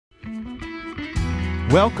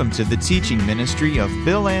Welcome to the teaching ministry of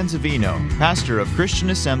Bill Anzavino, pastor of Christian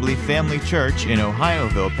Assembly Family Church in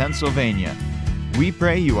Ohioville, Pennsylvania. We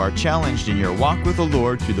pray you are challenged in your walk with the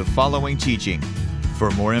Lord through the following teaching.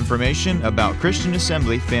 For more information about Christian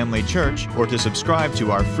Assembly Family Church or to subscribe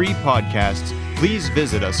to our free podcasts, please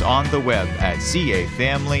visit us on the web at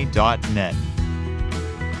cafamily.net.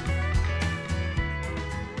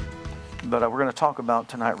 But we're going to talk about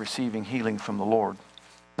tonight receiving healing from the Lord.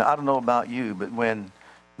 Now, I don't know about you, but when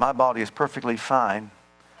my body is perfectly fine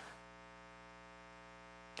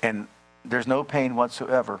and there's no pain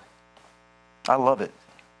whatsoever, I love it.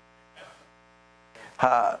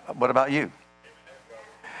 What about you?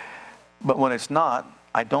 But when it's not,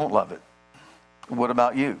 I don't love it. What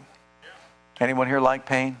about you? Anyone here like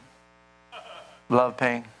pain? Love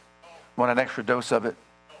pain? Want an extra dose of it?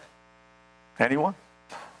 Anyone?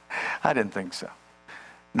 I didn't think so.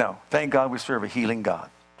 No, thank God we serve a healing God.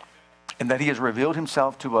 And that He has revealed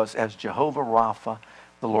Himself to us as Jehovah Rapha,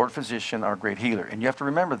 the Lord Physician, our great healer. And you have to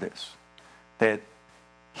remember this, that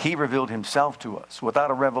He revealed Himself to us.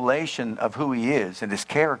 Without a revelation of who He is and His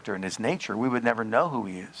character and His nature, we would never know who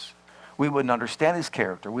He is. We wouldn't understand His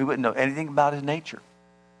character. We wouldn't know anything about His nature.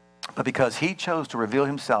 But because He chose to reveal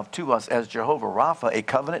Himself to us as Jehovah Rapha, a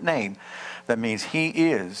covenant name, that means He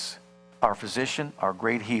is our physician, our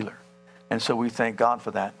great healer. And so we thank God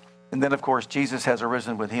for that. And then, of course, Jesus has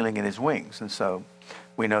arisen with healing in His wings. And so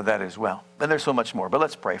we know that as well. And there's so much more. But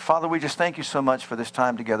let's pray. Father, we just thank You so much for this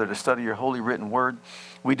time together to study Your holy written word.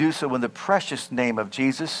 We do so in the precious name of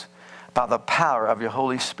Jesus, by the power of Your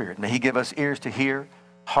Holy Spirit. May He give us ears to hear,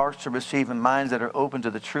 hearts to receive, and minds that are open to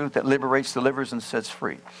the truth that liberates, delivers, and sets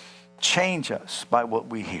free. Change us by what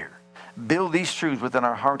we hear. Build these truths within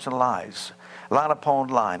our hearts and lives, line upon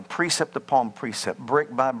line, precept upon precept,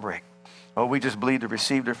 brick by brick. Oh, we just believe to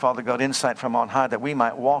receive, dear Father God, insight from on high, that we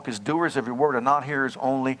might walk as doers of Your word and not hearers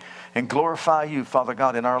only, and glorify You, Father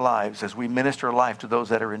God, in our lives as we minister life to those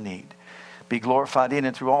that are in need. Be glorified in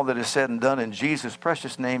and through all that is said and done in Jesus'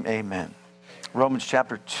 precious name, amen. Romans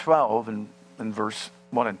chapter 12 and verse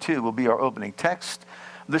 1 and 2 will be our opening text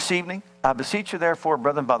this evening. I beseech you, therefore,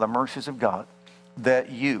 brethren, by the mercies of God, that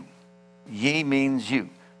ye means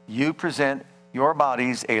you present your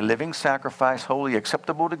bodies a living sacrifice, wholly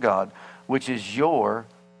acceptable to God, which is your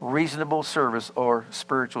reasonable service or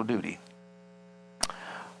spiritual duty.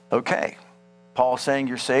 Okay, Paul's saying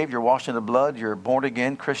you're saved, you're washed in the blood, you're born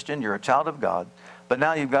again Christian, you're a child of God, but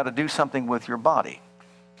now you've got to do something with your body.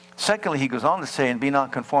 Secondly, he goes on to say, and be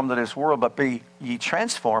not conformed to this world, but be ye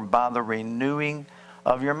transformed by the renewing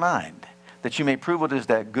of your mind, that you may prove what is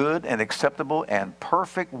that good and acceptable and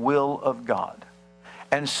perfect will of God.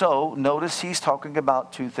 And so, notice he's talking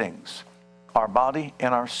about two things, our body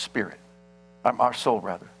and our spirit. Our soul,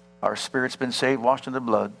 rather. Our spirit's been saved, washed in the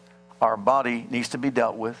blood. Our body needs to be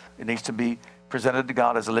dealt with. It needs to be presented to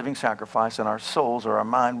God as a living sacrifice, and our souls or our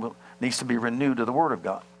mind needs to be renewed to the Word of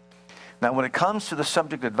God. Now, when it comes to the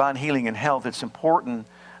subject of divine healing and health, it's important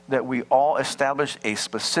that we all establish a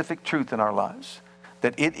specific truth in our lives,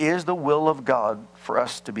 that it is the will of God for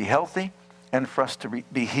us to be healthy and for us to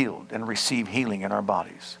be healed and receive healing in our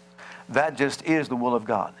bodies. That just is the will of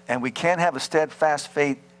God. And we can't have a steadfast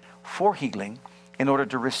faith for healing in order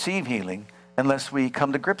to receive healing unless we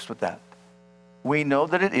come to grips with that. We know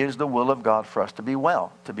that it is the will of God for us to be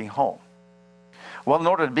well, to be whole. Well, in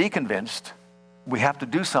order to be convinced, we have to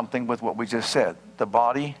do something with what we just said, the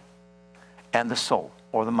body and the soul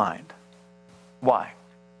or the mind. Why?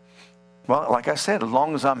 Well, like I said, as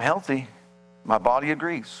long as I'm healthy, my body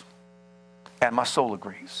agrees and my soul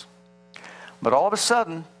agrees. But all of a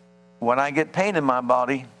sudden, when I get pain in my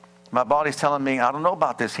body's telling me, I don't know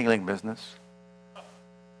about this healing business.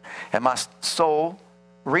 And my soul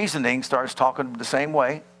reasoning starts talking the same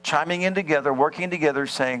way, chiming in together, working together,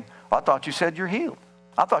 saying, I thought you said you're healed.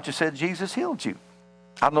 I thought you said Jesus healed you.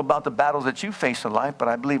 I don't know about the battles that you face in life, but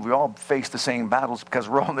I believe we all face the same battles because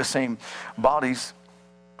we're all in the same bodies,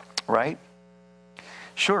 right?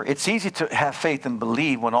 Sure, it's easy to have faith and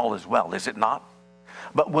believe when all is well, is it not?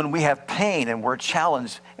 But when we have pain and we're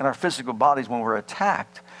challenged in our physical bodies, when we're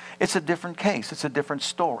attacked, it's a different case. It's a different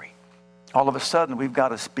story. All of a sudden, we've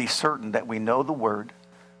got to be certain that we know the Word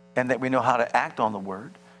and that we know how to act on the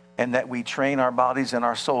Word and that we train our bodies and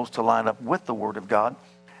our souls to line up with the Word of God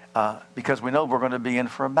because we know we're going to be in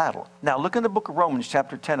for a battle. Now, look in the book of Romans,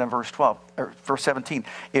 chapter 10 and verse 12, or verse 17.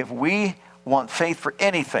 If we want faith for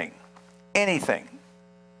anything, it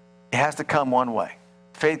has to come one way.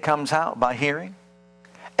 Faith comes how? By hearing,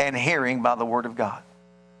 and hearing by the Word of God.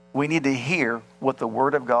 We need to hear what the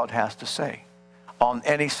Word of God has to say on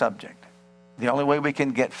any subject. The only way we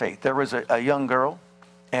can get faith. There was a young girl,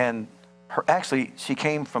 and Actually, she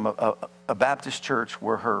came from a Baptist church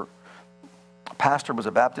where her pastor was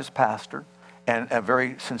a Baptist pastor and a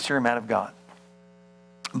very sincere man of God.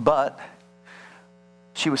 But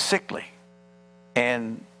she was sickly.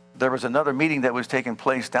 And there was another meeting that was taking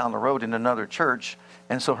place down the road in another church.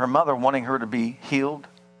 And so her mother, wanting her to be healed,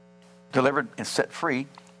 delivered, and set free,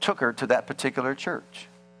 took her to that particular church.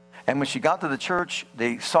 And when she got to the church,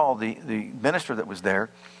 they saw the minister that was there,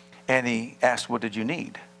 and he asked, "What did you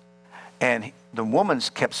need?" And the woman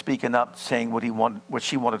kept speaking up, saying what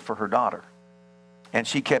she wanted for her daughter. And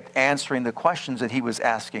she kept answering the questions that he was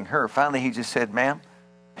asking her. Finally, he just said, "Ma'am,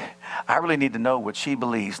 I really need to know what she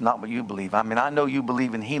believes, not what you believe. I mean, I know you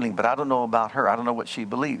believe in healing, but I don't know about her. I don't know what she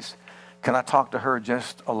believes. Can I talk to her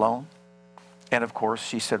just alone?" And of course,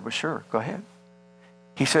 she said, "Well, sure, go ahead."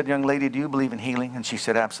 He said, "Young lady, do you believe in healing?" And she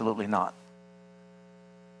said, "Absolutely not."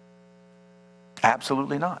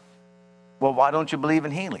 "Absolutely not." "Well, why don't you believe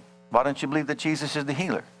in healing? Why don't you believe that Jesus is the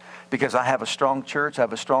healer?" "Because I have a strong church, I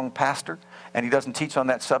have a strong pastor, and he doesn't teach on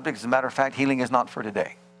that subject. As a matter of fact, healing is not for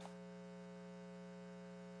today."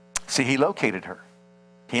 See, he located her.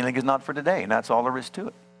 Healing is not for today, and that's all there is to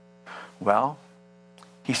it. Well,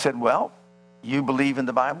 he said, "Well, you believe in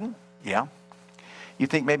the Bible?" "Yeah." "You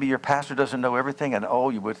think maybe your pastor doesn't know everything?" And oh,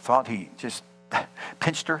 you would have thought he just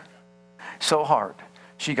pinched her so hard.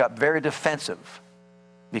 She got very defensive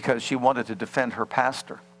because she wanted to defend her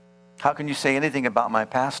pastor. "How can you say anything about my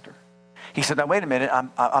pastor?" He said, "Now wait a minute,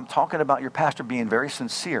 I'm talking about your pastor being very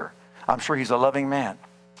sincere. I'm sure he's a loving man.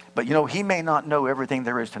 But you know, he may not know everything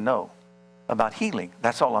there is to know about healing.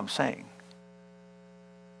 That's all I'm saying."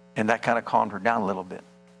 And that kind of calmed her down a little bit.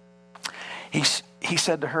 He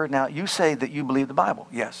said to her, "Now you say that you believe the Bible."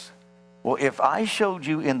 "Yes." "Well, if I showed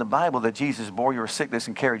you in the Bible that Jesus bore your sickness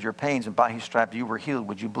and carried your pains, and by his stripes you were healed,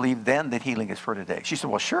 would you believe then that healing is for today?" She said,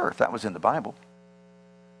 "Well, sure, if that was in the Bible."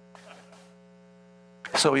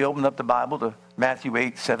 So he opened up the Bible to Matthew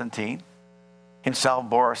 8:17. "Himself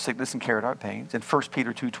bore our sickness and carried our pains." And 1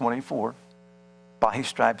 Peter 2:24, "By his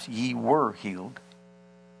stripes ye were healed."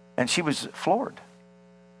 And she was floored.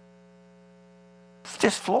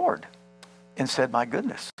 Just floored. And said, "My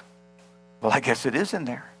goodness. Well, I guess it is in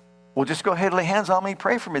there. Well, just go ahead and lay hands on me,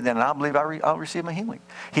 pray for me then, and I believe I'll receive my healing."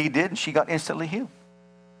 He did, and she got instantly healed.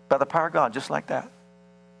 By the power of God, just like that.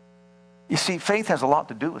 You see, faith has a lot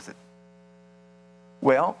to do with it.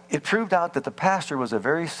 Well, it proved out that the pastor was a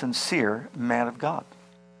very sincere man of God.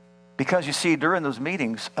 Because you see, during those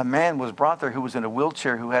meetings, a man was brought there who was in a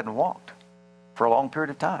wheelchair who hadn't walked for a long period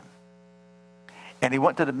of time. And he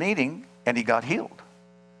went to the meeting and he got healed.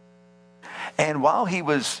 And while he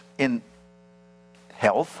was in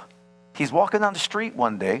health, he's walking down the street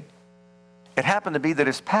one day. It happened to be that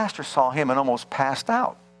his pastor saw him and almost passed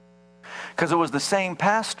out. Because it was the same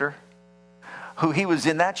pastor who he was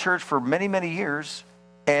in that church for many, many years.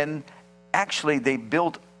 And actually they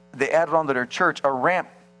added onto their church a ramp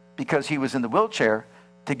because he was in the wheelchair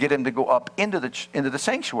to get him to go up into the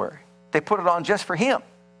sanctuary. They put it on just for him.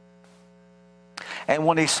 And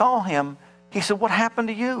when he saw him, he said, "What happened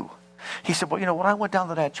to you?" He said, "Well, you know, when I went down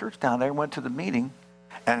to that church down there, went to the meeting,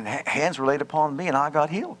 and hands were laid upon me, and I got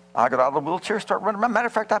healed. I got out of the wheelchair, started running around. Matter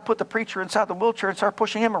of fact, I put the preacher inside the wheelchair and started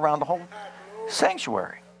pushing him around the whole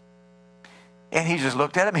sanctuary." And he just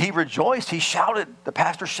looked at him. He rejoiced. He shouted. The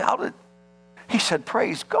pastor shouted. He said,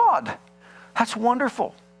 "Praise God. That's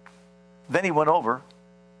wonderful." Then he went over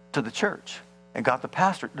to the church and got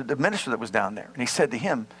the minister that was down there. And he said to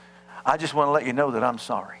him, "I just want to let you know that I'm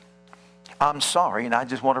sorry. I'm sorry, and I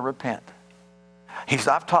just want to repent." He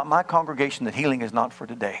said, "I've taught my congregation that healing is not for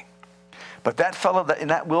today. But that fellow in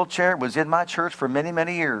that wheelchair was in my church for many,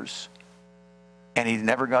 many years, and he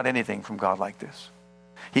never got anything from God like this.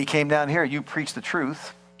 He came down here, you preached the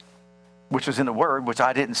truth, which was in the Word, which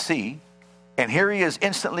I didn't see, and here he is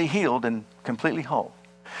instantly healed and completely whole."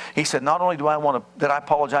 He said, "Not only do I want that I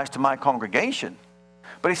apologize to my congregation,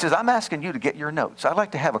 but he says, I'm asking you to get your notes. I'd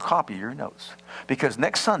like to have a copy of your notes. Because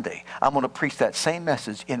next Sunday, I'm going to preach that same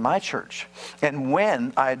message in my church. And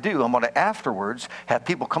when I do, I'm going to afterwards have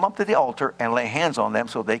people come up to the altar and lay hands on them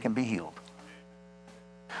so they can be healed."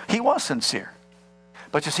 He was sincere.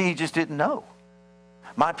 But you see, he just didn't know.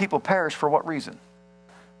 My people perish for what reason?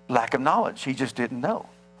 Lack of knowledge. He just didn't know.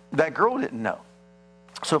 That girl didn't know.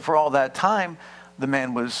 So for all that time, the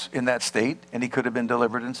man was in that state, and he could have been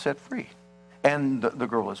delivered and set free. And the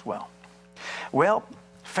girl as well. Well,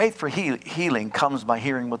 faith for healing comes by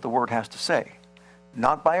hearing what the Word has to say.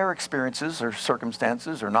 Not by our experiences or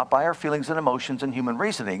circumstances, or not by our feelings and emotions and human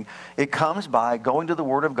reasoning. It comes by going to the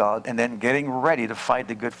Word of God and then getting ready to fight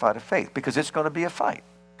the good fight of faith, because it's going to be a fight.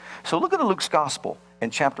 So look at Luke's Gospel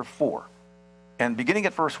in chapter 4 And beginning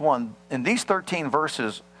at verse 1, in these 13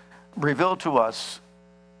 verses reveal to us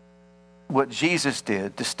what Jesus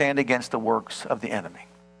did to stand against the works of the enemy.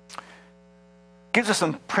 Gives us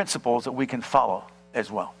some principles that we can follow as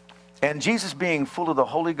well. And Jesus, being full of the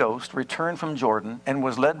Holy Ghost, returned from Jordan and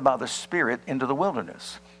was led by the Spirit into the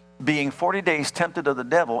wilderness, being 40 days tempted of the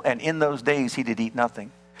devil, and in those days he did eat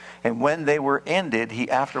nothing. And when they were ended, he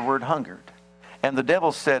afterward hungered. And the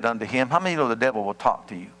devil said unto him, how many know the devil will talk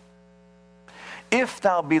to you? If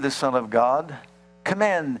thou be the Son of God,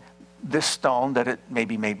 command this stone that it may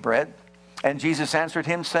be made bread. And Jesus answered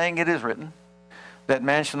him, saying, it is written, that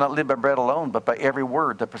man shall not live by bread alone, but by every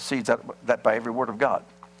word that proceeds that by every word of God.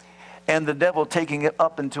 And the devil, taking it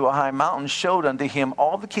up into a high mountain, showed unto him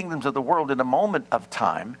all the kingdoms of the world in a moment of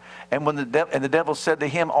time. And when the devil said to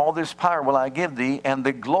him, all this power will I give thee, and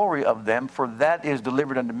the glory of them, for that is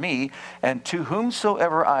delivered unto me, and to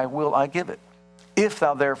whomsoever I will I give it. If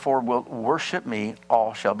thou therefore wilt worship me,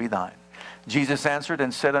 all shall be thine. Jesus answered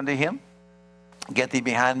and said unto him, get thee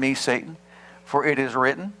behind me, Satan, for it is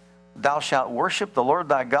written, thou shalt worship the Lord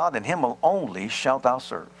thy God, and him only shalt thou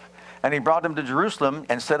serve. And he brought him to Jerusalem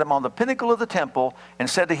and set him on the pinnacle of the temple and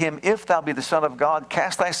said to him, if thou be the Son of God,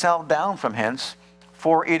 cast thyself down from hence,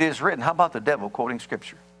 for it is written. How about the devil quoting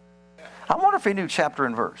Scripture? I wonder if he knew chapter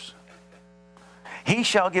and verse. He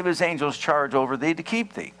shall give his angels charge over thee to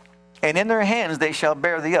keep thee, and in their hands they shall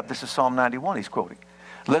bear thee up. This is Psalm 91 he's quoting.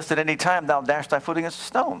 Lest at any time thou dash thy foot against a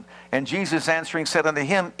stone. And Jesus answering said unto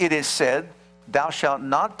him, it is said, thou shalt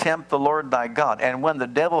not tempt the Lord thy God. And when the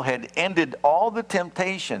devil had ended all the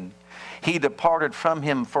temptation, he departed from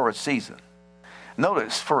him for a season.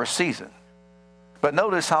 Notice, for a season. But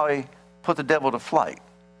notice how he put the devil to flight.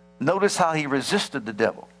 Notice how he resisted the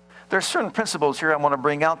devil. There are certain principles here I want to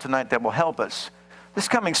bring out tonight that will help us. This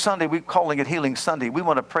coming Sunday, we're calling it Healing Sunday. We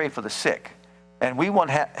want to pray for the sick. And we want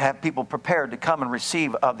to have people prepared to come and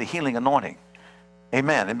receive of the healing anointing.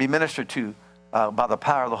 Amen. And be ministered to by the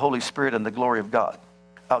power of the Holy Spirit and the glory of God.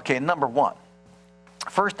 Okay, number one.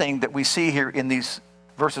 First thing that we see here in these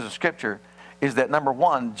verses of Scripture is that, number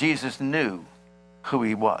one, Jesus knew who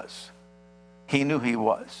he was. He knew who he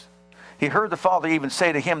was. He heard the Father even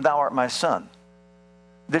say to him, thou art my Son.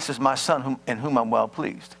 This is my Son in whom I'm well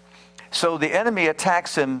pleased. So the enemy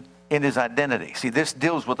attacks him in his identity. See, this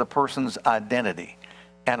deals with a person's identity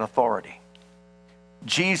and authority.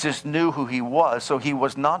 Jesus knew who he was, so he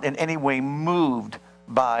was not in any way moved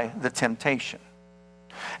by the temptation.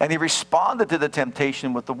 And he responded to the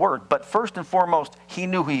temptation with the word. But first and foremost, he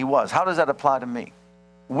knew who he was. How does that apply to me?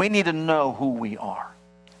 We need to know who we are.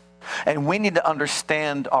 And we need to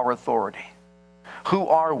understand our authority. Who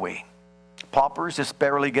are we? Paupers just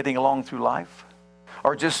barely getting along through life?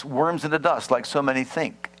 Or just worms in the dust like so many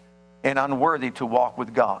think, and unworthy to walk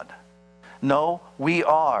with God? No, we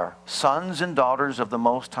are sons and daughters of the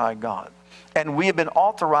Most High God. And we have been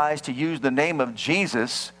authorized to use the name of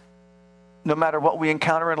Jesus no matter what we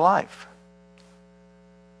encounter in life.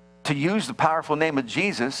 To use the powerful name of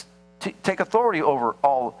Jesus to take authority over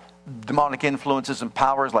all demonic influences and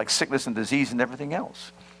powers like sickness and disease and everything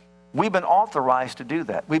else. We've been authorized to do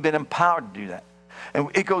that. We've been empowered to do that. And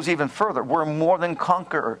it goes even further. We're more than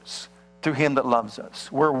conquerors through him that loves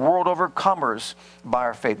us. We're world overcomers by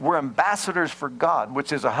our faith. We're ambassadors for God,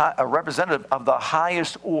 which is a representative of the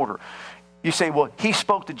highest order. You say, well, he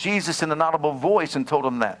spoke to Jesus in an audible voice and told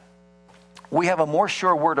him that. We have a more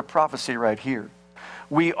sure word of prophecy right here.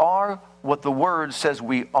 We are what the word says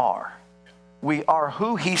we are. We are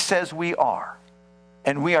who he says we are.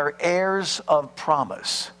 And we are heirs of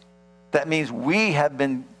promise. That means we have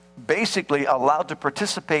been basically allowed to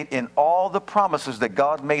participate in all the promises that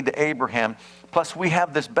God made to Abraham. Plus we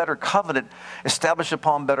have this better covenant established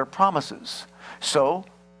upon better promises. So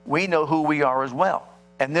we know who we are as well.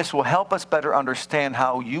 And this will help us better understand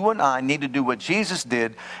how you and I need to do what Jesus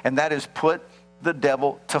did, and that is put the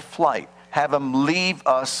devil to flight. Have him leave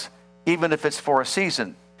us, even if it's for a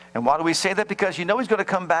season. And why do we say that? Because you know he's going to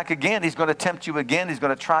come back again. He's going to tempt you again. He's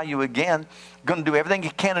going to try you again. Going to do everything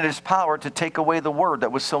he can in his power to take away the word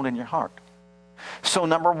that was sown in your heart. So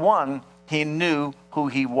number one, he knew who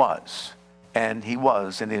he was. And he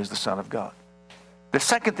was and is the Son of God. The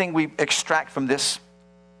second thing we extract from this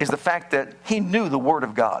is the fact that he knew the Word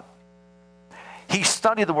of God. He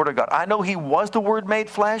studied the Word of God. I know he was the Word made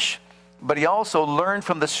flesh, but he also learned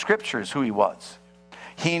from the Scriptures who he was.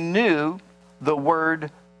 He knew the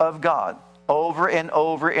Word of God. Over and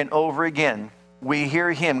over and over again, we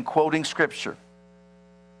hear him quoting Scripture,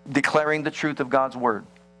 declaring the truth of God's Word.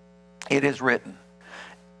 It is written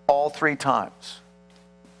all three times.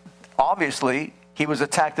 Obviously, he was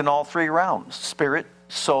attacked in all three realms: spirit,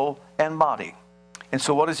 soul, and body. And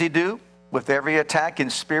so what does he do? with every attack in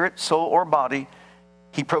spirit, soul, or body,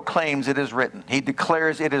 he proclaims it is written. He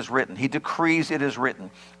declares it is written. He decrees it is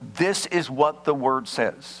written. This is what the word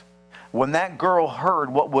says. When that girl heard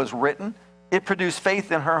what was written, it produced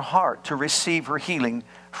faith in her heart to receive her healing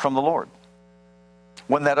from the Lord.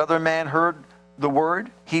 When that other man heard the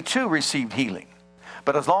word, he too received healing.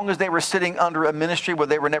 But as long as they were sitting under a ministry where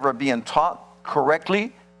they were never being taught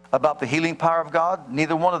correctly about the healing power of God,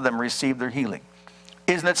 neither one of them received their healing.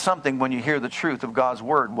 Isn't it something when you hear the truth of God's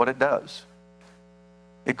word, what it does?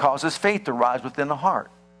 It causes faith to rise within the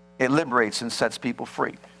heart. It liberates and sets people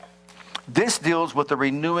free. This deals with the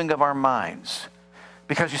renewing of our minds.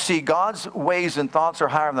 Because you see, God's ways and thoughts are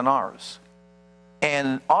higher than ours.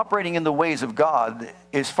 And operating in the ways of God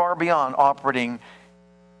is far beyond operating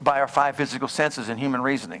by our 5 physical senses and human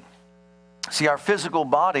reasoning. See, our physical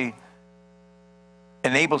body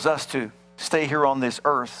enables us to stay here on this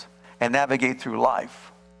earth and navigate through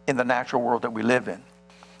life in the natural world that we live in.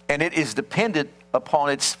 And it is dependent upon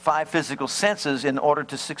its 5 physical senses in order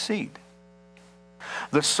to succeed.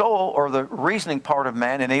 The soul, or the reasoning part of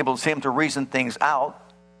man, enables him to reason things out,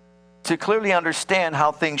 to clearly understand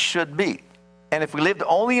how things should be. And if we lived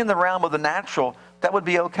only in the realm of the natural, that would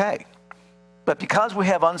be okay. But because we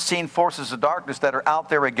have unseen forces of darkness that are out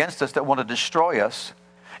there against us that want to destroy us,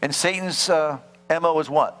 and Satan's MO is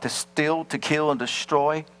what? To steal, to kill, and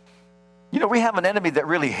destroy. You know, we have an enemy that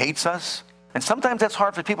really hates us. And sometimes that's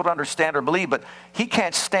hard for people to understand or believe, but he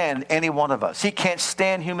can't stand any one of us. He can't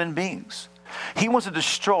stand human beings. He wants to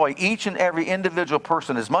destroy each and every individual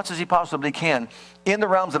person as much as he possibly can in the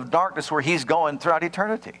realms of darkness where he's going throughout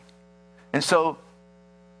eternity. And so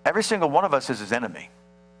every single one of us is his enemy.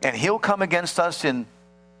 And he'll come against us in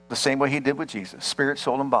the same way he did with Jesus, spirit,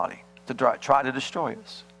 soul, and body, to try to destroy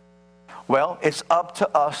us. Well, it's up to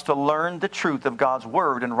us to learn the truth of God's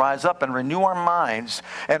word and rise up and renew our minds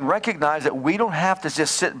and recognize that we don't have to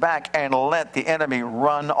just sit back and let the enemy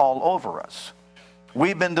run all over us.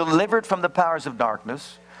 We've been delivered from the powers of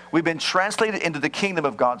darkness. We've been translated into the kingdom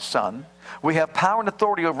of God's Son. We have power and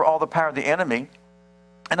authority over all the power of the enemy.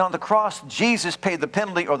 And on the cross, Jesus paid the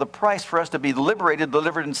penalty or the price for us to be liberated,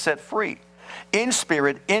 delivered, and set free in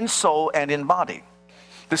spirit, in soul, and in body.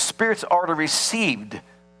 The spirits already received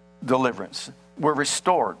deliverance. We're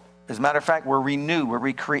restored. As a matter of fact, we're renewed. We're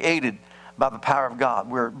recreated by the power of God.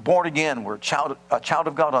 We're born again. We're a child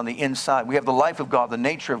of God on the inside. We have the life of God, the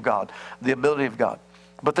nature of God, the ability of God.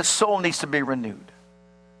 But the soul needs to be renewed,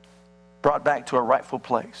 brought back to a rightful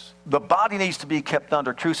place. The body needs to be kept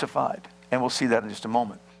under, crucified. And we'll see that in just a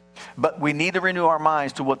moment. But we need to renew our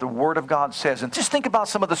minds to what the Word of God says. And just think about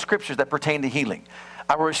some of the scriptures that pertain to healing.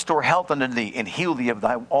 I will restore health unto thee and heal thee of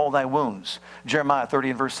all thy wounds. Jeremiah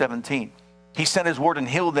 30 and verse 17. He sent his word and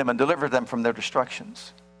healed them and delivered them from their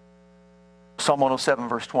destructions. Psalm 107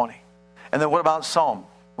 verse 20. And then what about Psalm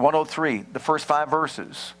 103, the first 5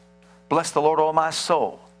 verses? Bless the Lord, O my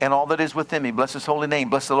soul, and all that is within me. Bless his holy name.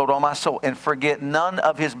 Bless the Lord, O my soul, and forget none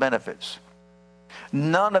of his benefits.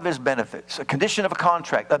 None of his benefits. A condition of a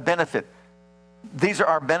contract, a benefit. These are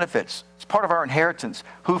our benefits. It's part of our inheritance.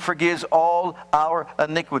 Who forgives all our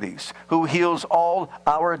iniquities, who heals all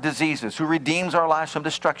our diseases, who redeems our lives from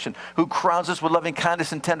destruction, who crowns us with loving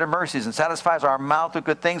kindness and tender mercies, and satisfies our mouth with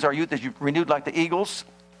good things. Our youth is renewed like the eagles.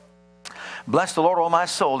 Bless the Lord, O my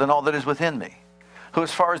soul, and all that is within me. Who,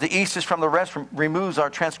 as far as the east is from the west, removes our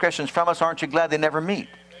transgressions from us. Aren't you glad they never meet?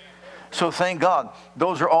 So thank God.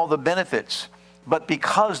 Those are all the benefits. But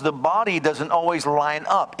because the body doesn't always line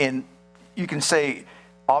up in, you can say,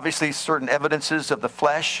 obviously certain evidences of the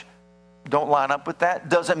flesh don't line up with that,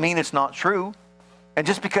 doesn't mean it's not true. And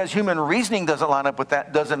just because human reasoning doesn't line up with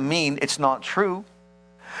that doesn't mean it's not true.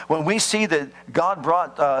 When we see that God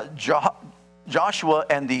brought Joshua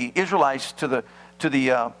and the Israelites to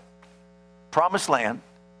the promised land,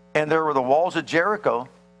 and there were the walls of Jericho,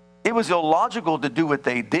 it was illogical to do what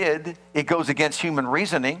they did. It goes against human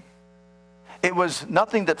reasoning. It was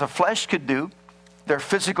nothing that the flesh could do. Their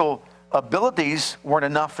physical abilities weren't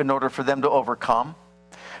enough in order for them to overcome.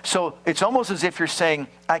 So it's almost as if you're saying,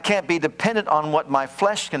 I can't be dependent on what my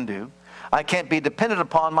flesh can do. I can't be dependent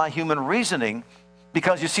upon my human reasoning,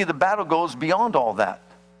 because you see, the battle goes beyond all that.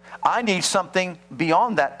 I need something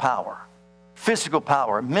beyond that power. Physical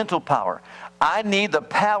power, mental power. I need the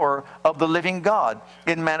power of the living God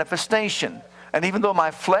in manifestation. And even though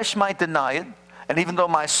my flesh might deny it, and even though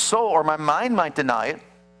my soul or my mind might deny it,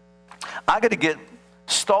 I got to get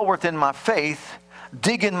stalwart in my faith,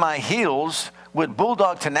 dig in my heels with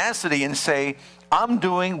bulldog tenacity and say, I'm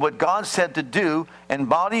doing what God said to do, and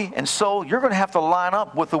body and soul, you're going to have to line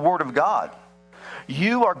up with the Word of God.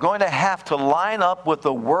 You are going to have to line up with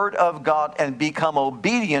the Word of God and become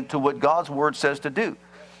obedient to what God's Word says to do.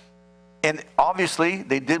 And obviously,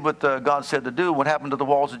 they did what God said to do. What happened to the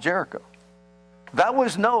walls of Jericho? That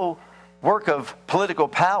was no work of political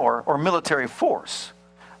power or military force.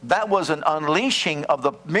 That was an unleashing of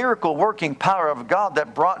the miracle working power of God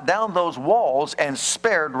that brought down those walls and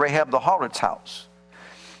spared Rahab the harlot's house.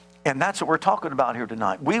 And that's what we're talking about here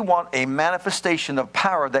tonight. We want a manifestation of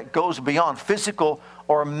power that goes beyond physical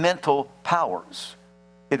or mental powers.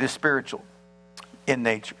 It is spiritual in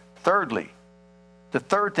nature. Thirdly, the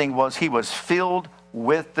third thing was he was filled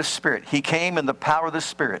with the Spirit. He came in the power of the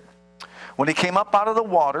Spirit. When he came up out of the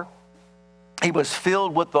water, he was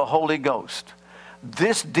filled with the Holy Ghost.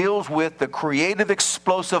 This deals with the creative,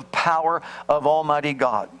 explosive power of Almighty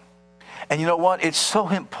God. And you know what? It's so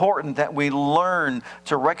important that we learn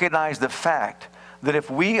to recognize the fact that if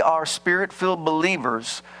we are Spirit-filled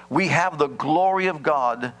believers, we have the glory of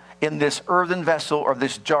God in this earthen vessel or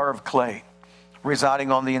this jar of clay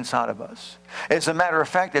residing on the inside of us. As a matter of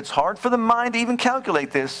fact, it's hard for the mind to even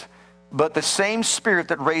calculate this, but the same Spirit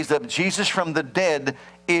that raised up Jesus from the dead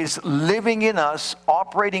is living in us,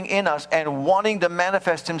 operating in us, and wanting to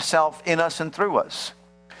manifest himself in us and through us.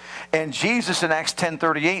 And Jesus in Acts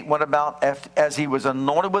 10:38 went about as he was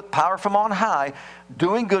anointed with power from on high,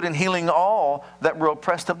 doing good and healing all that were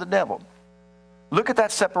oppressed of the devil. Look at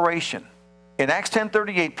that separation. In Acts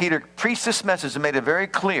 10:38, Peter preached this message and made it very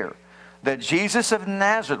clear that Jesus of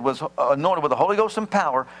Nazareth was anointed with the Holy Ghost and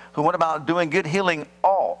power, who went about doing good, healing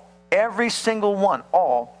all, every single one,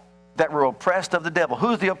 all that were oppressed of the devil.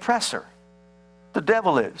 Who's the oppressor? The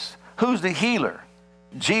devil is. Who's the healer?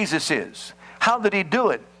 Jesus is. How did he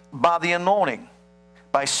do it? By the anointing.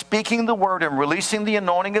 By speaking the word and releasing the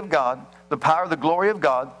anointing of God, the power, the glory of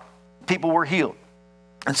God, people were healed.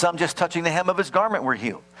 And some just touching the hem of his garment were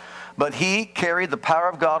healed. But he carried the power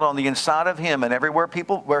of God on the inside of him, and everywhere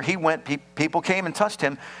where he went, people came and touched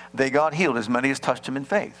him. They got healed, as many as touched him in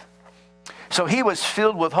faith. So he was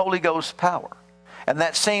filled with Holy Ghost power. And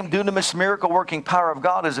that same dunamis miracle-working power of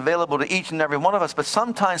God is available to each and every one of us. But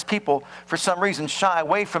sometimes people, for some reason, shy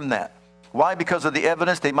away from that. Why? Because of the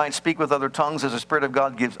evidence. They might speak with other tongues as the Spirit of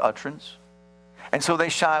God gives utterance. And so they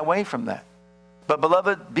shy away from that. But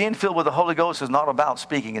beloved, being filled with the Holy Ghost is not about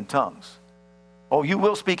speaking in tongues. Oh, you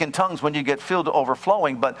will speak in tongues when you get filled to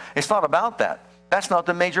overflowing, but it's not about that. That's not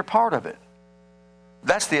the major part of it.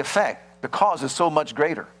 That's the effect. The cause is so much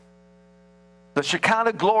greater. The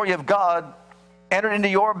Shekinah glory of God entered into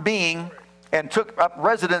your being and took up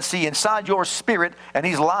residency inside your spirit, and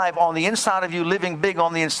he's live on the inside of you, living big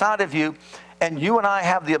on the inside of you, and you and I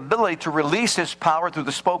have the ability to release his power through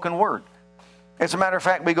the spoken word. As a matter of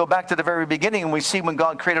fact, we go back to the very beginning and we see when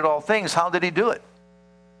God created all things, how did he do it?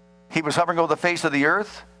 He was hovering over the face of the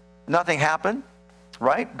earth. Nothing happened,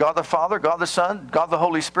 right? God the Father, God the Son, God the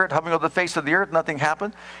Holy Spirit hovering over the face of the earth. Nothing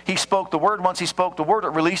happened. He spoke the word. Once he spoke the word, it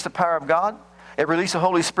released the power of God. It released the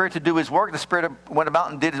Holy Spirit to do his work. The Spirit went about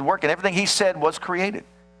and did his work, and everything he said was created.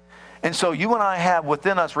 And so you and I have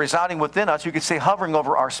within us, residing within us, you could say hovering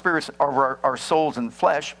over our spirits, over our souls and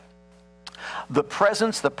flesh, the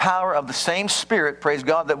presence, the power of the same Spirit, praise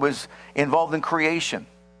God, that was involved in creation.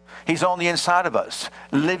 He's on the inside of us,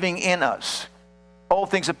 living in us. Old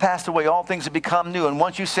things have passed away, all things have become new. And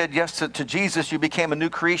once you said yes to Jesus, you became a new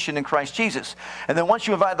creation in Christ Jesus. And then once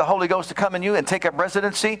you invited the Holy Ghost to come in you and take up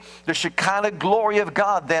residency, the Shekinah glory of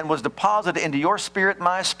God then was deposited into your spirit,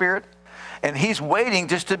 my spirit, and he's waiting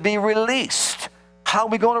just to be released. How are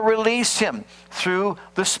we going to release him? Through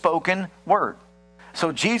the spoken word.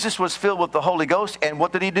 So Jesus was filled with the Holy Ghost, and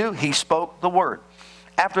what did he do? He spoke the word.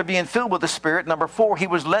 After being filled with the Spirit, number 4, he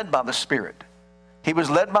was led by the Spirit. He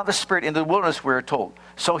was led by the Spirit into the wilderness, we're told.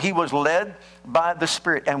 So he was led by the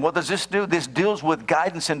Spirit. And what does this do? This deals with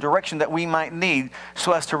guidance and direction that we might need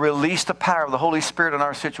so as to release the power of the Holy Spirit in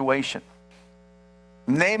our situation.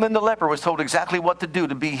 Naaman the leper was told exactly what to do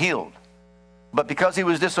to be healed. But because he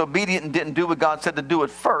was disobedient and didn't do what God said to do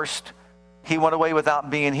at first, he went away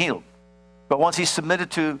without being healed. But once he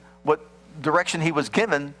submitted to what direction he was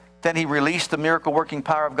given, then he released the miracle-working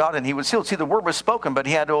power of God and he was healed. See, the word was spoken, but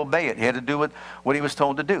he had to obey it. He had to do what he was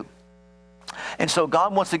told to do. And so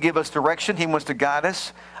God wants to give us direction. He wants to guide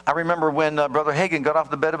us. I remember when Brother Hagin got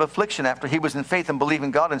off the bed of affliction after he was in faith and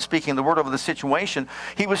believing God and speaking the word over the situation,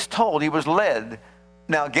 he was told, he was led,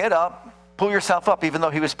 now get up, pull yourself up, even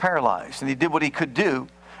though he was paralyzed. And he did what he could do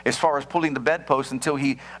as far as pulling the bedpost until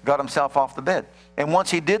he got himself off the bed. And once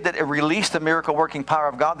he did that, it released the miracle-working power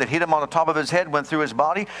of God that hit him on the top of his head, went through his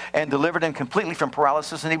body, and delivered him completely from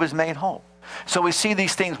paralysis, and he was made whole. So we see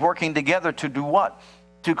these things working together to do what?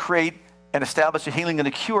 To create and establish a healing and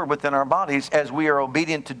a cure within our bodies as we are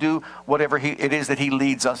obedient to do whatever it is that he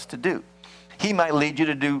leads us to do. He might lead you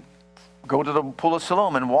to go to the pool of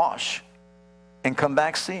Siloam and wash and come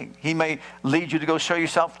back seeing. He may lead you to go show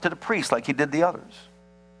yourself to the priest like he did the others.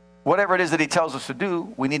 Whatever it is that he tells us to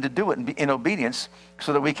do, we need to do it in obedience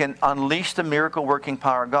so that we can unleash the miracle working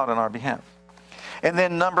power of God on our behalf. And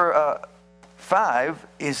then number 5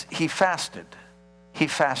 is he fasted. He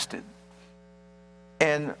fasted.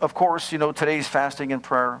 And of course, today's fasting and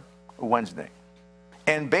prayer Wednesday.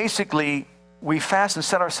 And basically, we fast and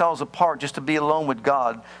set ourselves apart just to be alone with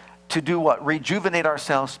God to do what? Rejuvenate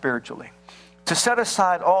ourselves spiritually. To set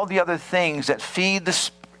aside all the other things that feed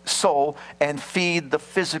the soul and feed the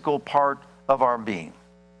physical part of our being.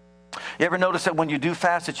 You ever notice that when you do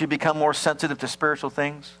fast that you become more sensitive to spiritual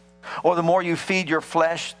things? Or the more you feed your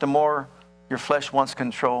flesh, the more your flesh wants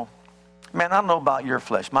control? Man, I don't know about your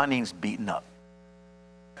flesh. Mine needs beaten up.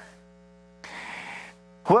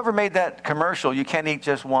 Whoever made that commercial, you can't eat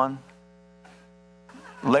just one.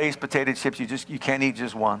 Lay's potato chips, you can't eat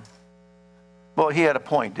just one. Well, he had a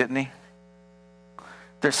point, didn't he?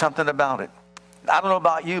 There's something about it. I don't know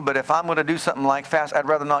about you, but if I'm going to do something like fast, I'd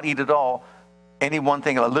rather not eat at all. Any one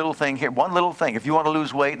thing, a little thing here, one little thing. If you want to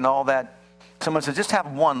lose weight and all that, someone says, just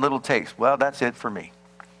have one little taste. Well, that's it for me.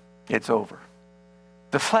 It's over.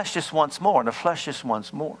 The flesh just wants more, and the flesh just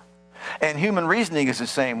wants more. And human reasoning is the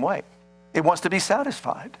same way. It wants to be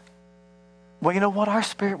satisfied. Well, you know what? Our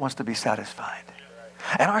spirit wants to be satisfied.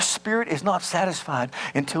 And our spirit is not satisfied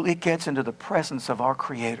until it gets into the presence of our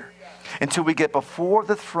Creator. Until we get before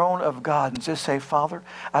the throne of God and just say, Father,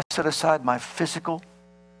 I set aside my physical,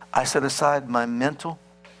 I set aside my mental,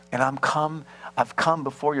 and I've come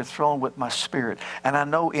before your throne with my spirit. And I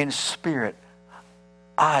know in spirit,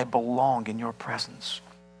 I belong in your presence.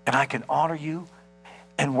 And I can honor you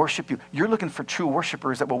and worship you. You're looking for true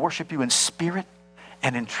worshipers that will worship you in spirit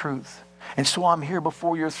and in truth. And so I'm here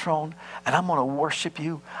before your throne, and I'm going to worship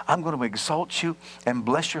you. I'm going to exalt you and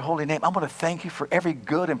bless your holy name. I'm going to thank you for every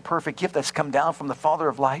good and perfect gift that's come down from the Father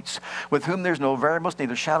of lights, with whom there's no variableness,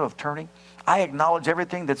 neither shadow of turning. I acknowledge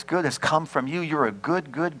everything that's good has come from you. You're a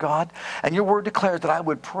good, good God. And your word declares that I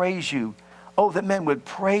would praise you. Oh, that men would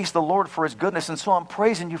praise the Lord for his goodness. And so I'm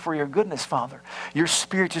praising you for your goodness, Father. Your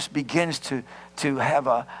spirit just begins to have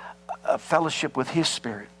a fellowship with his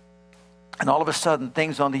spirit. And all of a sudden,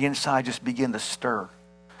 things on the inside just begin to stir.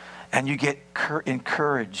 And you get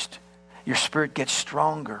encouraged. Your spirit gets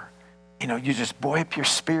stronger. You just buoy up your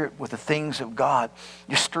spirit with the things of God.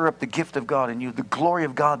 You stir up the gift of God in you. The glory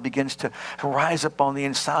of God begins to rise up on the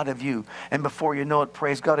inside of you. And before you know it,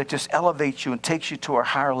 praise God, it just elevates you and takes you to a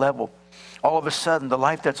higher level. All of a sudden, the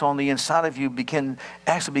life that's on the inside of you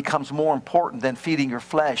actually becomes more important than feeding your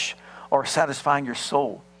flesh or satisfying your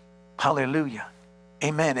soul. Hallelujah.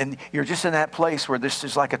 Amen. And you're just in that place where this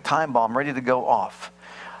is like a time bomb ready to go off.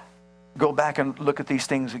 Go back and look at these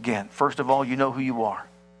things again. First of all, you know who you are.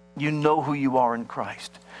 You know who you are in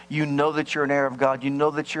Christ. You know that you're an heir of God. You know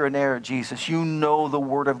that you're an heir of Jesus. You know the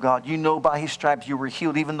Word of God. You know by his stripes you were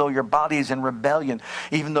healed, even though your body is in rebellion.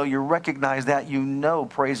 Even though you recognize that, you know,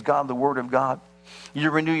 praise God, the Word of God. You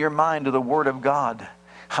renew your mind to the Word of God.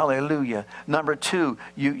 Hallelujah. Number 2,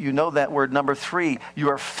 you know that word. Number 3, you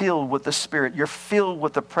are filled with the Spirit. You're filled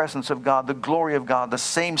with the presence of God, the glory of God, the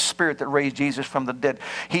same Spirit that raised Jesus from the dead.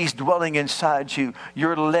 He's dwelling inside you.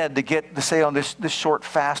 You're led to say on this short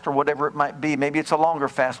fast or whatever it might be. Maybe it's a longer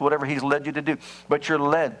fast, whatever he's led you to do. But you're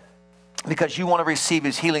led because you want to receive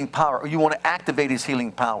his healing power, or you want to activate his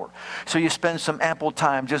healing power. So you spend some ample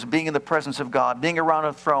time just being in the presence of God, being around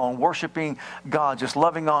a throne, worshiping God, just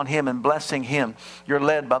loving on him and blessing him. You're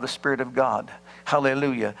led by the Spirit of God.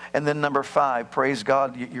 Hallelujah. And then number 5, praise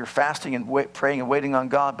God, you're fasting and praying and waiting on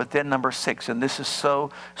God. But then number 6, and this is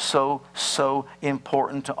so, so, so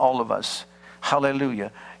important to all of us.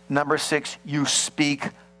 Hallelujah. Number 6, you speak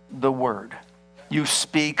the word. You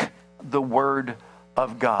speak the word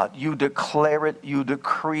of God. You declare it, you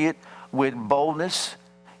decree it with boldness.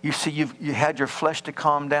 You see, you had your flesh to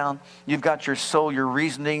calm down. You've got your soul, your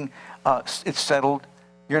reasoning, it's settled.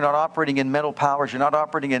 You're not operating in mental powers. You're not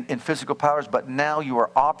operating in physical powers, but now you are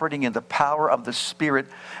operating in the power of the Spirit,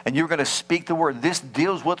 and you're going to speak the word. This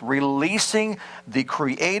deals with releasing the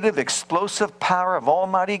creative, explosive power of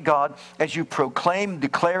Almighty God as you proclaim,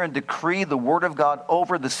 declare, and decree the word of God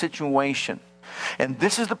over the situation. And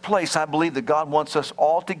this is the place I believe that God wants us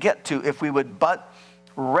all to get to if we would but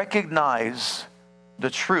recognize the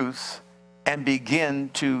truth and begin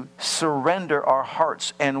to surrender our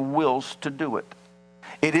hearts and wills to do it.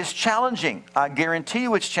 It is challenging. I guarantee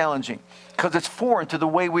you it's challenging because it's foreign to the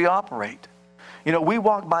way we operate. You know, we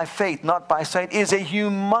walk by faith, not by sight, is a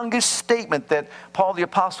humongous statement that Paul the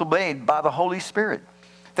Apostle made by the Holy Spirit.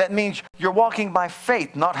 That means you're walking by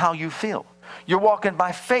faith, not how you feel. You're walking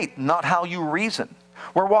by faith, not how you reason.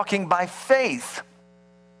 We're walking by faith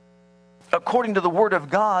according to the Word of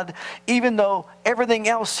God, even though everything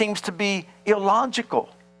else seems to be illogical.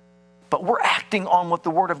 But we're acting on what the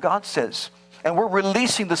Word of God says, and we're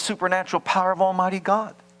releasing the supernatural power of Almighty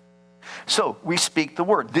God. So we speak the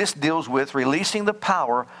Word. This deals with releasing the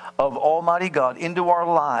power of Almighty God into our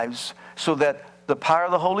lives so that the power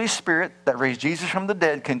of the Holy Spirit that raised Jesus from the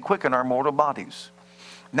dead can quicken our mortal bodies.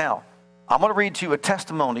 Now, I'm going to read to you a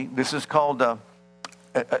testimony. This is called a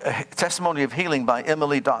testimony of healing by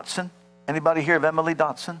Emily Dotson. Anybody hear of Emily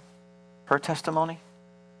Dotson? Her testimony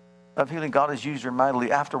of healing. God has used her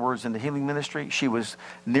mightily afterwards in the healing ministry. She was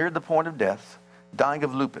near the point of death, dying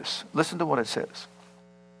of lupus. Listen to what it says.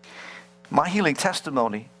 My healing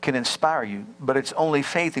testimony can inspire you, but it's only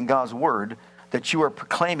faith in God's Word that you are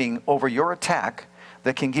proclaiming over your attack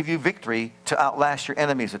that can give you victory to outlast your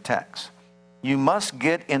enemy's attacks. You must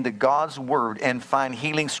get into God's Word and find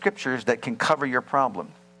healing scriptures that can cover your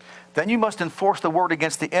problem. Then you must enforce the Word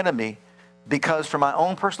against the enemy, because from my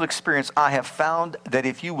own personal experience, I have found that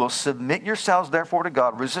if you will submit yourselves therefore to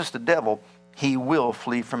God, resist the devil, he will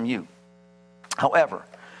flee from you. However,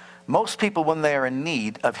 most people, when they are in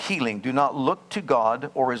need of healing, do not look to God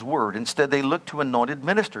or His Word. Instead, they look to anointed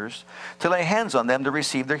ministers to lay hands on them to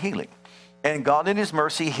receive their healing. And God in His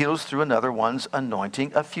mercy heals through another one's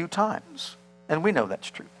anointing a few times. And we know that's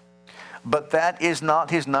true. But that is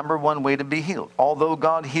not His number one way to be healed. Although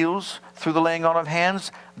God heals through the laying on of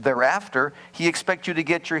hands, thereafter, He expects you to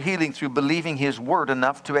get your healing through believing His Word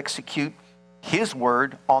enough to execute His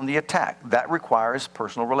Word on the attack. That requires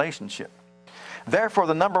personal relationship. Therefore,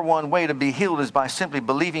 the number one way to be healed is by simply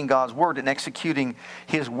believing God's Word and executing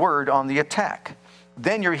His Word on the attack.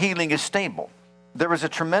 Then your healing is stable. There is a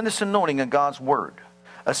tremendous anointing in God's Word.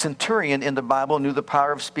 A centurion in the Bible knew the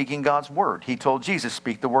power of speaking God's Word. He told Jesus,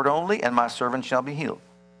 speak the word only, and my servant shall be healed.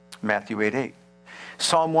 Matthew 8:8.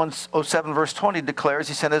 Psalm 107 verse 20 declares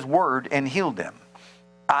He sent His Word and healed them.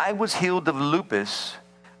 I was healed of lupus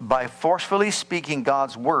by forcefully speaking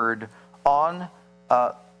God's Word on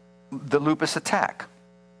the lupus attack.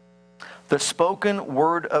 The spoken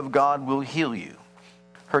Word of God will heal you.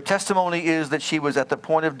 Her testimony is that she was at the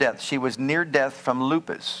point of death. She was near death from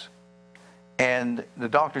lupus. And the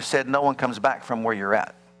doctor said, no one comes back from where you're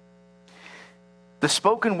at. The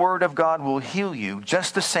spoken Word of God will heal you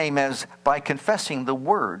just the same as by confessing the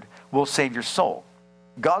Word will save your soul.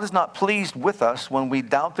 God is not pleased with us when we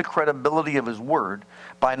doubt the credibility of His Word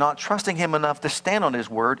by not trusting Him enough to stand on His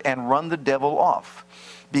Word and run the devil off.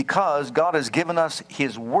 Because God has given us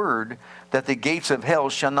His Word that the gates of hell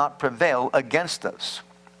shall not prevail against us.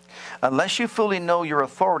 Unless you fully know your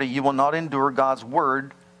authority, you will not endure God's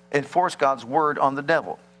Word, enforce God's Word on the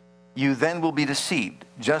devil. You then will be deceived,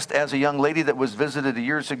 just as a young lady that was visited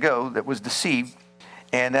years ago that was deceived,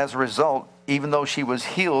 and as a result, even though she was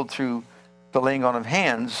healed through the laying on of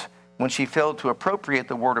hands, when she failed to appropriate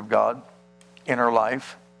the Word of God in her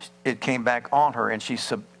life, it came back on her and she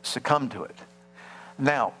succumbed to it.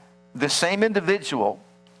 Now, the same individual,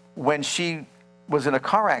 when she was in a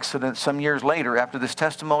car accident some years later after this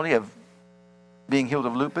testimony of being healed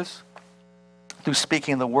of lupus, through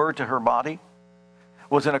speaking the Word to her body,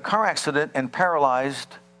 was in a car accident and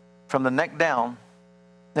paralyzed from the neck down,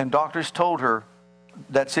 and doctors told her,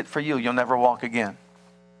 that's it for you, you'll never walk again.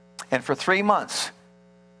 And for 3 months,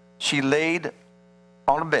 she laid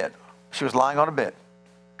on a bed. She was lying on a bed.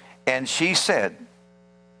 And she said,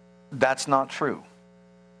 that's not true.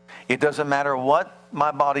 It doesn't matter what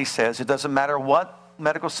my body says. It doesn't matter what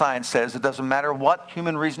medical science says. It doesn't matter what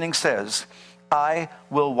human reasoning says. I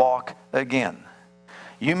will walk again.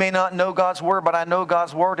 You may not know God's Word, but I know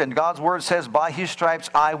God's Word, and God's Word says, by His stripes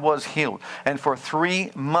I was healed. And for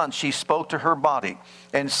 3 months she spoke to her body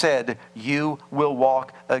and said, you will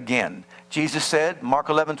walk again. Jesus said, Mark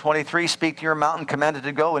 11:23, speak to your mountain, command it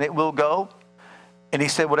to go, and it will go. And He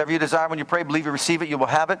said, whatever you desire when you pray, believe you receive it, you will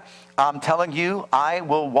have it. I'm telling you, I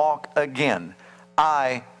will walk again.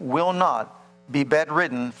 I will not be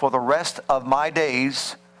bedridden for the rest of my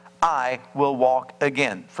days. I will walk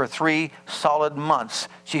again. For 3 solid months,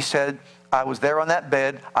 she said, I was there on that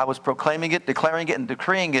bed. I was proclaiming it, declaring it, and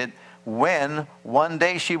decreeing it, when one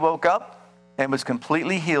day she woke up and was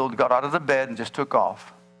completely healed, got out of the bed, and just took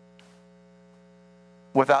off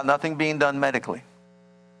without nothing being done medically.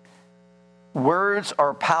 Words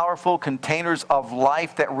are powerful containers of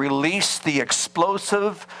life that release the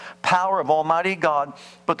explosive power of Almighty God.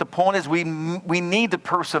 But the point is we need to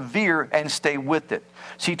persevere and stay with it.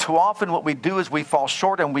 See, too often what we do is we fall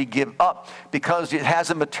short and we give up because it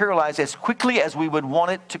hasn't materialized as quickly as we would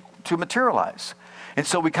want it to materialize. And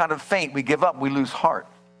so we kind of faint, we give up, we lose heart.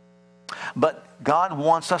 But God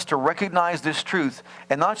wants us to recognize this truth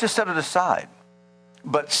and not just set it aside,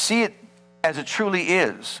 but see it as it truly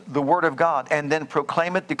is, the Word of God, and then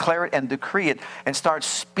proclaim it, declare it, and decree it, and start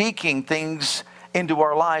speaking things into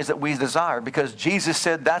our lives that we desire, because Jesus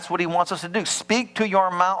said that's what He wants us to do. Speak to your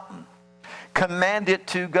mountain. Command it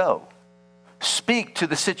to go. Speak to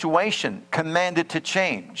the situation. Command it to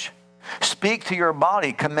change. Speak to your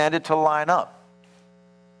body. Command it to line up.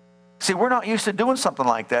 See, we're not used to doing something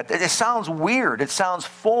like that. It sounds weird. It sounds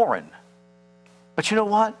foreign. But you know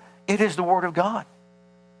what? It is the Word of God.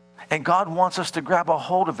 And God wants us to grab a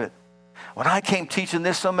hold of it. When I came teaching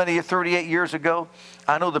this 38 years ago,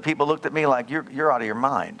 I know the people looked at me like, you're out of your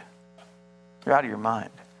mind. You're out of your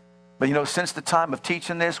mind. But you know, since the time of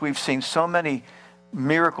teaching this, we've seen so many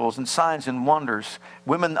miracles and signs and wonders.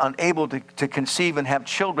 Women unable to conceive and have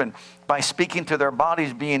children by speaking to their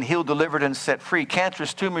bodies being healed, delivered, and set free.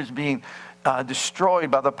 Cancerous tumors being destroyed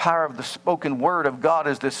by the power of the spoken word of God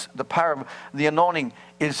as the power of the anointing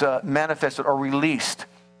is manifested or released.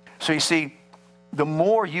 So you see, the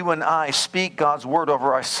more you and I speak God's word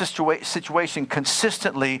over our situation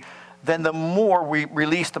consistently, then the more we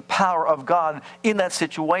release the power of God in that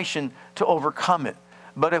situation to overcome it.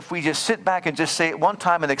 But if we just sit back and just say it one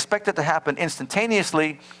time and expect it to happen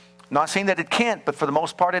instantaneously, not saying that it can't, but for the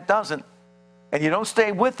most part it doesn't, and you don't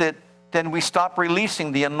stay with it, then we stop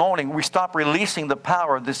releasing the anointing. We stop releasing the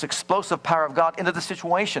power, this explosive power of God into the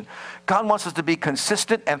situation. God wants us to be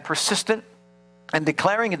consistent and persistent and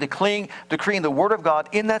declaring and decreeing the Word of God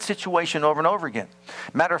in that situation over and over again.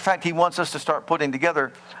 Matter of fact, He wants us to start putting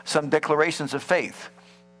together some declarations of faith.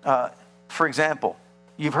 For example,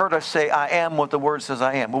 you've heard us say, I am what the Word says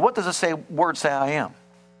I am. Well, what does the Word say I am?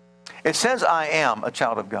 It says I am a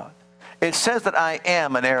child of God. It says that I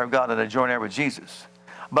am an heir of God and a joint heir with Jesus.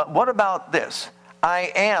 But what about this?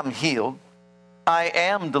 I am healed. I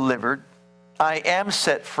am delivered. I am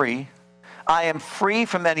set free. I am free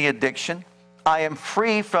from any addiction. I am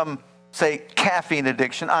free from, say, caffeine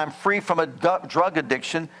addiction. I'm free from a drug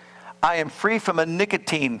addiction. I am free from a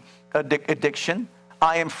nicotine addiction.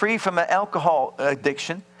 I am free from an alcohol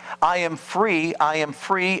addiction. I am free. I am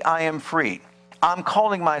free. I am free. I'm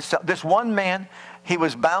calling myself. This one man, he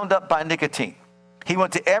was bound up by nicotine. He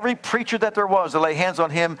went to every preacher that there was to lay hands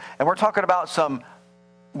on him, and we're talking about some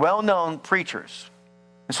well-known preachers.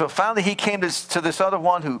 And so finally he came to this other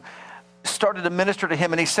one who started to minister to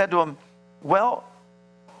him, and he said to him, well,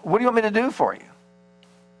 what do you want me to do for you?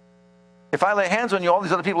 If I lay hands on you, all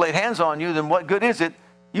these other people laid hands on you, then what good is it?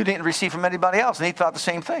 You didn't receive from anybody else. And he thought the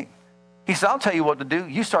same thing. He said, I'll tell you what to do.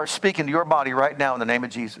 You start speaking to your body right now in the name of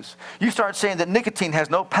Jesus. You start saying that nicotine has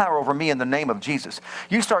no power over me in the name of Jesus.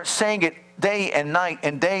 You start saying it day and night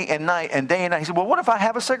and day and night and day and night. He said, well, what if I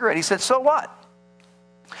have a cigarette? He said, so what?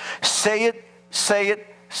 Say it, say it,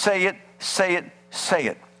 say it, say it, say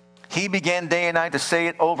it. He began day and night to say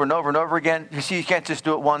it over and over and over again. You see, you can't just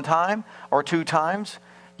do it one time or two times.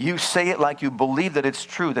 You say it like you believe that it's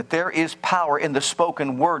true, that there is power in the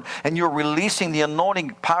spoken word, and you're releasing the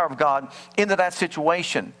anointing power of God into that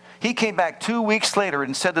situation. He came back 2 weeks later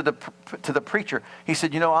and said to the preacher, he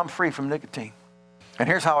said, you know, I'm free from nicotine. And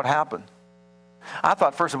here's how it happened. I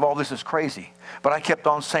thought, first of all, this is crazy. But I kept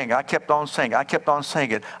on saying it. I kept on saying it. I kept on saying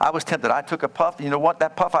it. I was tempted. I took a puff. You know what?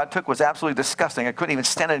 That puff I took was absolutely disgusting. I couldn't even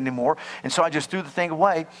stand it anymore. And so I just threw the thing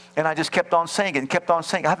away, and I just kept on saying it and kept on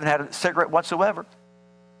saying it. I haven't had a cigarette whatsoever.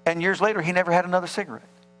 And years later, he never had another cigarette.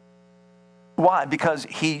 Why? Because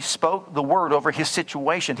he spoke the word over his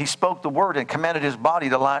situation. He spoke the word and commanded his body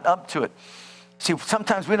to line up to it. See,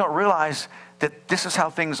 sometimes we don't realize that this is how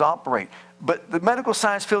things operate. But the medical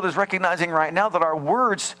science field is recognizing right now that our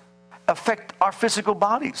words affect our physical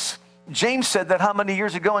bodies. James said that how many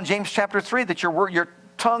years ago in James chapter 3, that your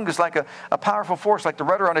tongue is like a powerful force, like the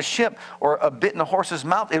rudder on a ship or a bit in a horse's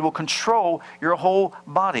mouth. It will control your whole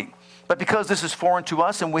body. But because this is foreign to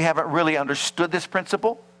us and we haven't really understood this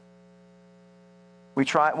principle, we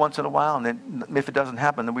try it once in a while, and then if it doesn't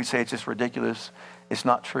happen, then we say it's just ridiculous, it's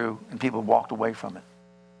not true, and people have walked away from it.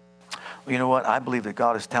 Well, you know what? I believe that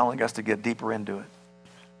God is telling us to get deeper into it.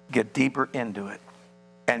 Get deeper into it.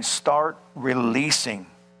 And start releasing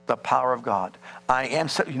the power of God.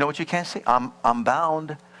 You know what you can't say? I'm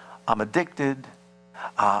bound. I'm addicted.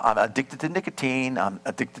 I'm addicted to nicotine. I'm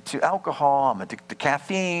addicted to alcohol. I'm addicted to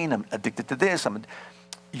caffeine. I'm addicted to this.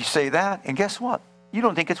 You say that, and guess what? You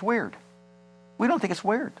don't think it's weird. We don't think it's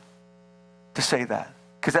weird to say that,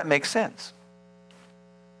 because that makes sense.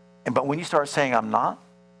 But when you start saying, I'm not,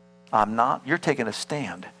 you're taking a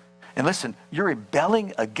stand. And listen, you're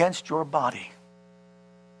rebelling against your body.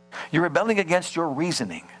 You're rebelling against your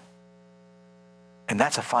reasoning. And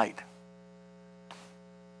that's a fight.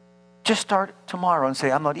 Just start tomorrow and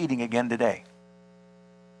say, I'm not eating again today.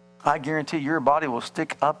 I guarantee your body will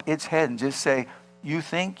stick up its head and just say, you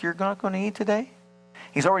think you're not going to eat today?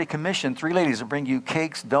 He's already commissioned 3 ladies to bring you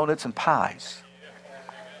cakes, donuts, and pies.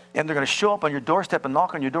 And they're going to show up on your doorstep and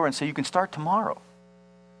knock on your door and say, you can start tomorrow.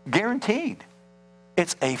 Guaranteed.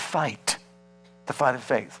 It's a fight. The fight of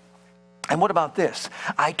faith. And what about this?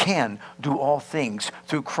 I can do all things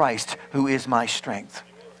through Christ who is my strength.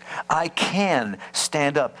 I can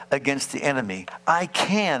stand up against the enemy. I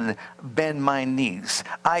can bend my knees.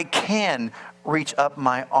 I can reach up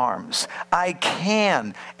my arms. I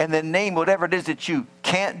can, and then name whatever it is that you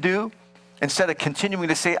can't do. Instead of continuing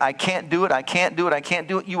to say, I can't do it, I can't do it, I can't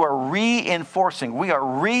do it, we are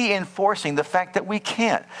reinforcing the fact that we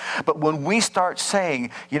can't. But when we start saying,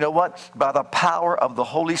 you know what, by the power of the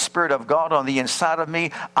Holy Spirit of God on the inside of me,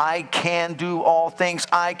 I can do all things.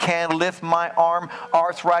 I can lift my arm.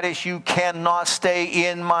 Arthritis, you cannot stay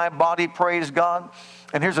in my body, praise God.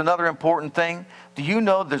 And here's another important thing. Do you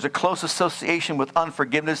know there's a close association with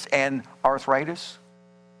unforgiveness and arthritis?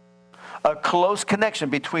 A close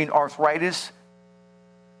connection between arthritis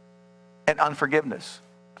and unforgiveness.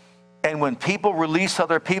 And when people release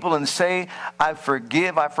other people and say, I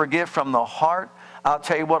forgive from the heart, I'll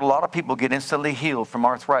tell you what, a lot of people get instantly healed from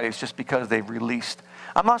arthritis just because they've released.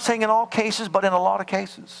 I'm not saying in all cases, but in a lot of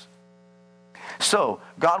cases. So,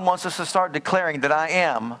 God wants us to start declaring that I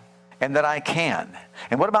am and that I can.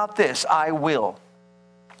 And what about this? I will.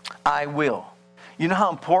 I will. You know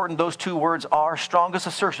how important those 2 words are? Strongest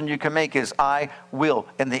assertion you can make is I will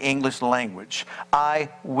in the English language. I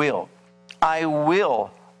will. I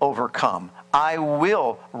will overcome. I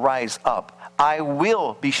will rise up. I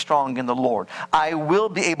will be strong in the Lord. I will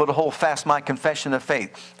be able to hold fast my confession of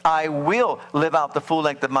faith. I will live out the full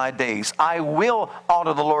length of my days. I will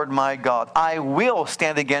honor the Lord my God. I will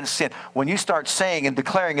stand against sin. When you start saying and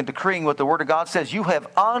declaring and decreeing what the Word of God says, you have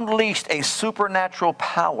unleashed a supernatural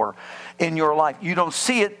power in your life. You don't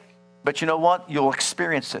see it, but you know what? You'll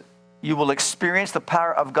experience it. You will experience the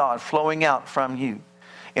power of God flowing out from you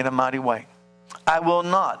in a mighty way. I will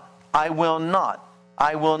not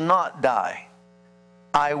die.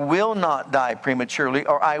 I will not die prematurely,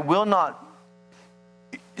 or I will not,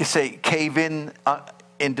 cave in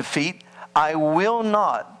defeat. I will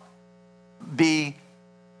not be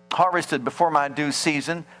harvested before my due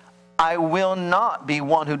season. I will not be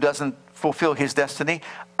one who doesn't fulfill his destiny.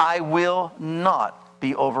 I will not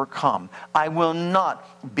be overcome. I will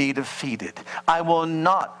not be defeated. I will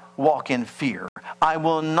not walk in fear. I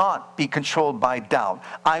will not be controlled by doubt.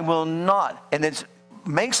 I will not, and it's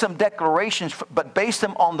make some declarations, but base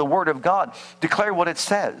them on the Word of God. Declare what it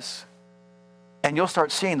says. And you'll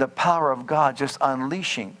start seeing the power of God just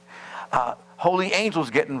unleashing. Holy angels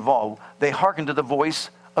get involved. They hearken to the voice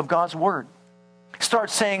of God's Word. Start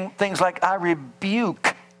saying things like, I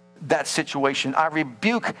rebuke that situation. I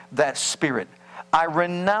rebuke that spirit. I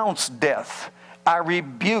renounce death. I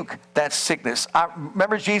rebuke that sickness.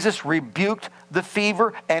 Remember Jesus rebuked the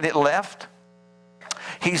fever and it left?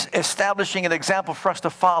 He's establishing an example for us to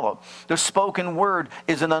follow. The spoken word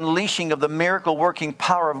is an unleashing of the miracle-working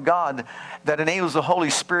power of God that enables the Holy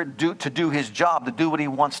Spirit to do His job, to do what He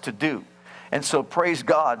wants to do. And so, praise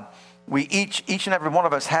God, we each and every one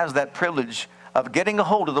of us has that privilege of getting a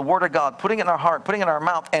hold of the Word of God, putting it in our heart, putting it in our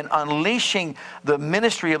mouth, and unleashing the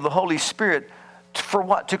ministry of the Holy Spirit for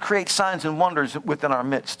what? To create signs and wonders within our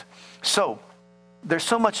midst. So, there's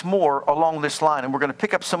so much more along this line, and we're going to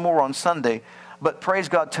pick up some more on Sunday. But praise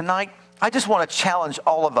God, tonight, I just want to challenge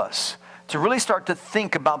all of us to really start to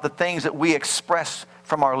think about the things that we express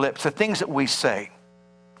from our lips, the things that we say.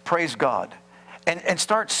 Praise God. And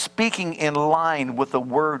start speaking in line with the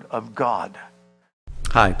Word of God.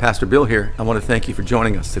 Hi, Pastor Bill here. I want to thank you for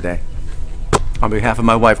joining us today. On behalf of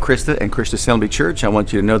my wife, Krista, and Christian Assembly Church, I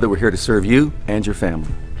want you to know that we're here to serve you and your family.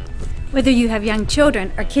 Whether you have young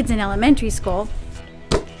children or kids in elementary school,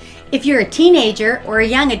 if you're a teenager or a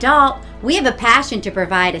young adult, we have a passion to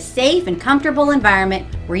provide a safe and comfortable environment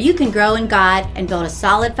where you can grow in God and build a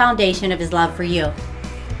solid foundation of His love for you.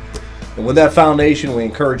 And with that foundation, we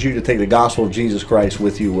encourage you to take the gospel of Jesus Christ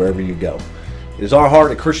with you wherever you go. It is our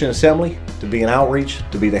heart at Christian Assembly to be an outreach,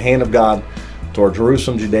 to be the hand of God toward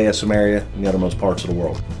Jerusalem, Judea, Samaria, and the uttermost parts of the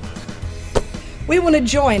world. We want to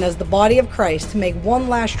join as the body of Christ to make one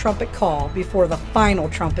last trumpet call before the final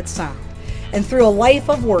trumpet sound, and through a life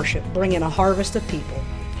of worship, bring in a harvest of people.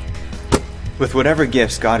 With whatever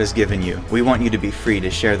gifts God has given you, we want you to be free to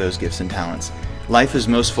share those gifts and talents. Life is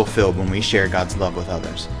most fulfilled when we share God's love with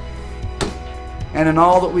others. And in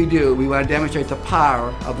all that we do, we want to demonstrate the power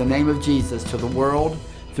of the name of Jesus to the world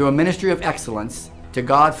through a ministry of excellence, to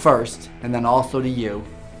God first, and then also to you.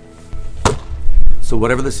 So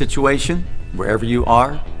whatever the situation, wherever you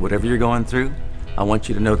are, whatever you're going through, I want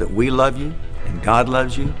you to know that we love you, and God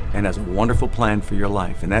loves you, and has a wonderful plan for your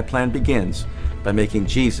life. And that plan begins by making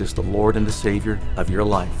Jesus the Lord and the Savior of your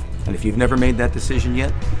life. And if you've never made that decision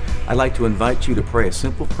yet, I'd like to invite you to pray a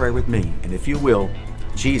simple prayer with me. And if you will,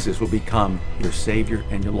 Jesus will become your Savior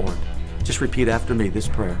and your Lord. Just repeat after me this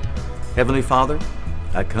prayer. Heavenly Father,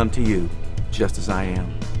 I come to you just as I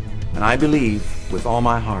am. And I believe with all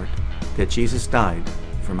my heart that Jesus died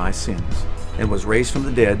for my sins and was raised from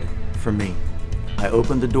the dead for me. I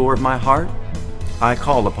open the door of my heart. I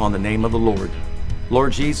call upon the name of the Lord.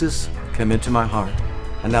 Lord Jesus, come into my heart,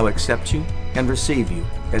 and now accept you and receive you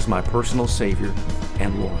as my personal Savior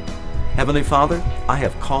and Lord. Heavenly Father, I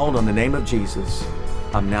have called on the name of Jesus.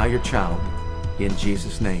 I'm now your child. In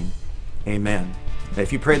Jesus' name, amen. Now,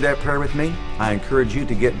 if you prayed that prayer with me, I encourage you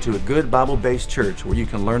to get into a good Bible-based church where you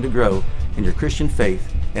can learn to grow in your Christian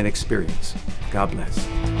faith and experience. God bless.